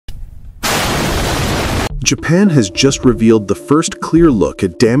Japan has just revealed the first clear look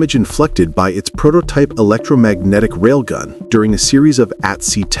at damage inflicted by its prototype electromagnetic railgun during a series of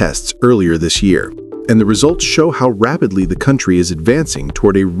at-sea tests earlier this year. And the results show how rapidly the country is advancing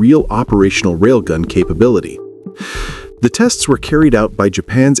toward a real operational railgun capability. The tests were carried out by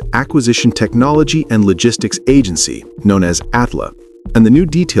Japan's Acquisition Technology and Logistics Agency, known as ATLA, and the new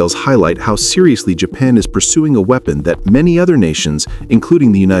details highlight how seriously Japan is pursuing a weapon that many other nations,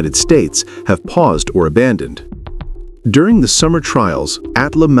 including the United States, have paused or abandoned. During the summer trials,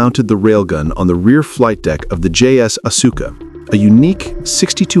 ATLA mounted the railgun on the rear flight deck of the JS Asuka, a unique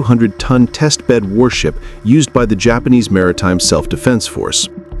 6,200-ton test-bed warship used by the Japanese Maritime Self-Defense Force.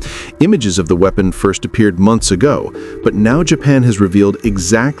 Images of the weapon first appeared months ago, but now Japan has revealed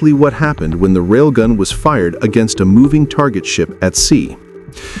exactly what happened when the railgun was fired against a moving target ship at sea.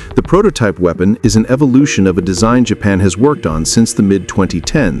 The prototype weapon is an evolution of a design Japan has worked on since the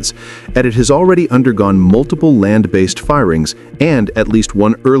mid-2010s, and it has already undergone multiple land-based firings and at least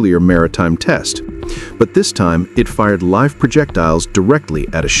one earlier maritime test. But this time, it fired live projectiles directly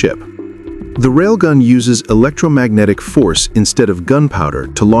at a ship. The railgun uses electromagnetic force instead of gunpowder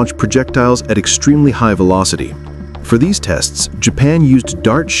to launch projectiles at extremely high velocity. For these tests, Japan used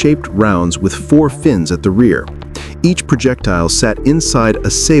dart-shaped rounds with 4 fins at the rear. Each projectile sat inside a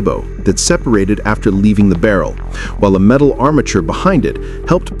sabot that separated after leaving the barrel, while a metal armature behind it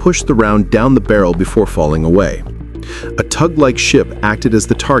helped push the round down the barrel before falling away. A tug-like ship acted as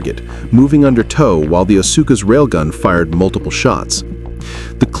the target, moving under tow while the Asuka's railgun fired multiple shots.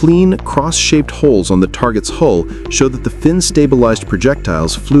 The clean, cross-shaped holes on the target's hull show that the fin-stabilized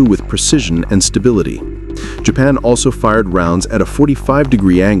projectiles flew with precision and stability. Japan also fired rounds at a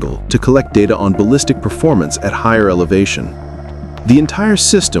 45-degree angle to collect data on ballistic performance at higher elevation. The entire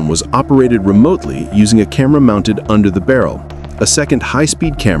system was operated remotely using a camera mounted under the barrel. A second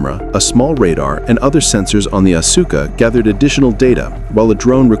high-speed camera, a small radar, and other sensors on the Asuka gathered additional data, while a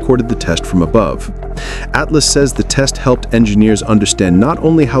drone recorded the test from above. Atlas says the test helped engineers understand not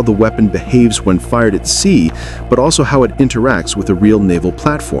only how the weapon behaves when fired at sea, but also how it interacts with a real naval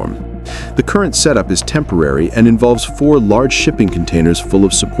platform. The current setup is temporary and involves 4 large shipping containers full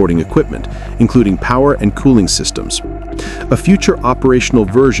of supporting equipment, including power and cooling systems. A future operational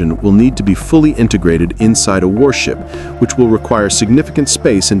version will need to be fully integrated inside a warship, which will require significant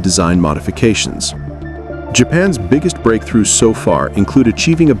space and design modifications. Japan's biggest breakthroughs so far include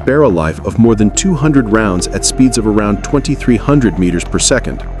achieving a barrel life of more than 200 rounds at speeds of around 2,300 meters per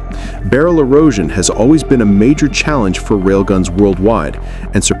second. Barrel erosion has always been a major challenge for railguns worldwide,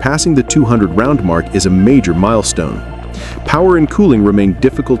 and surpassing the 200-round mark is a major milestone. Power and cooling remain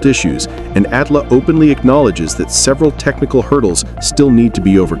difficult issues, and ATLA openly acknowledges that several technical hurdles still need to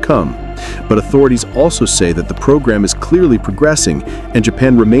be overcome. But authorities also say that the program is clearly progressing, and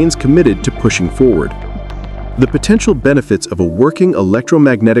Japan remains committed to pushing forward. The potential benefits of a working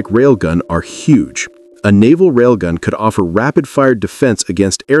electromagnetic railgun are huge. A naval railgun could offer rapid-fire defense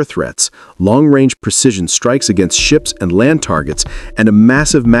against air threats, long-range precision strikes against ships and land targets, and a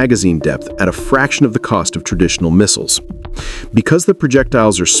massive magazine depth at a fraction of the cost of traditional missiles. Because the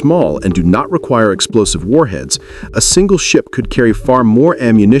projectiles are small and do not require explosive warheads, a single ship could carry far more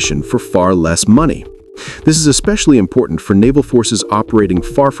ammunition for far less money. This is especially important for naval forces operating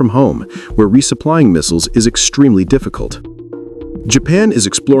far from home, where resupplying missiles is extremely difficult. Japan is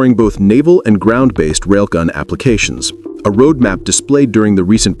exploring both naval and ground-based railgun applications. A roadmap displayed during the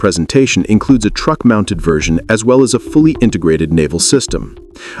recent presentation includes a truck-mounted version as well as a fully integrated naval system.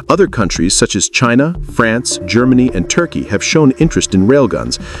 Other countries such as China, France, Germany, and Turkey have shown interest in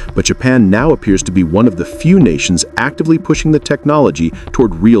railguns, but Japan now appears to be one of the few nations actively pushing the technology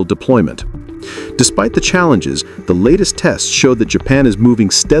toward real deployment. Despite the challenges, the latest tests show that Japan is moving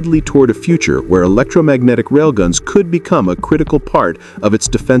steadily toward a future where electromagnetic railguns could become a critical part of its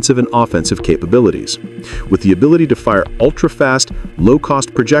defensive and offensive capabilities. With the ability to fire ultra-fast,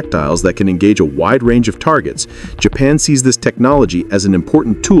 low-cost projectiles that can engage a wide range of targets, Japan sees this technology as an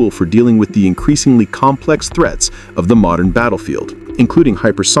important tool for dealing with the increasingly complex threats of the modern battlefield, including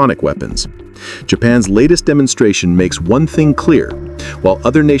hypersonic weapons. Japan's latest demonstration makes one thing clear. While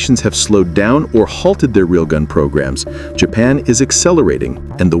other nations have slowed down or halted their railgun programs, Japan is accelerating,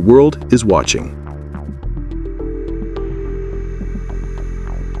 and the world is watching.